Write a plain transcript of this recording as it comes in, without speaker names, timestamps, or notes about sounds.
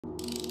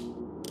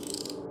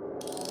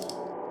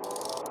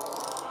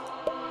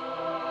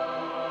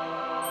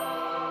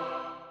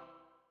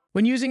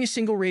When using a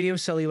single radio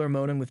cellular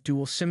modem with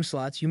dual SIM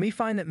slots, you may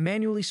find that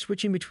manually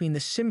switching between the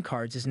SIM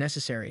cards is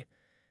necessary.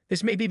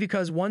 This may be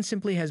because one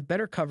simply has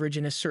better coverage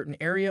in a certain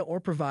area or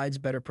provides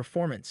better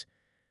performance.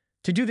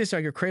 To do this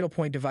on your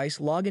Cradlepoint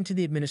device, log into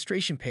the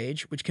administration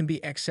page, which can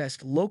be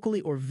accessed locally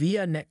or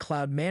via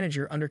NetCloud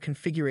Manager under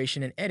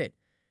Configuration and Edit.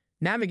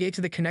 Navigate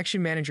to the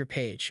Connection Manager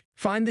page.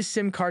 Find the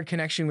SIM card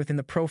connection within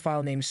the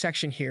Profile Name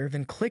section here,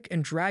 then click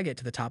and drag it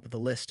to the top of the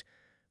list.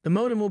 The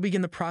modem will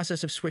begin the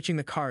process of switching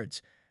the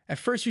cards. At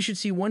first, you should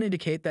see one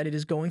indicate that it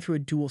is going through a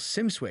dual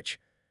SIM switch,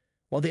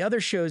 while the other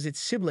shows its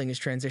sibling is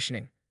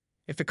transitioning.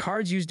 If the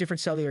cards use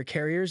different cellular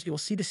carriers, you will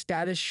see the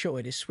status show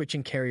it is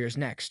switching carriers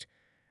next.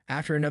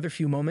 After another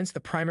few moments, the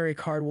primary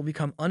card will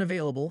become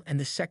unavailable and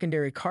the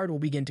secondary card will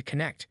begin to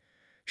connect.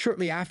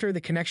 Shortly after,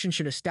 the connection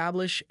should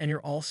establish and you're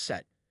all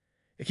set.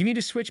 If you need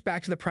to switch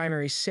back to the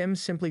primary SIM,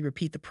 simply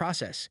repeat the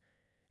process.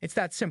 It's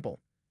that simple.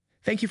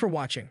 Thank you for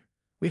watching.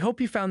 We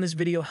hope you found this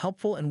video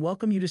helpful and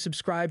welcome you to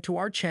subscribe to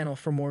our channel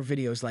for more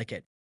videos like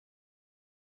it.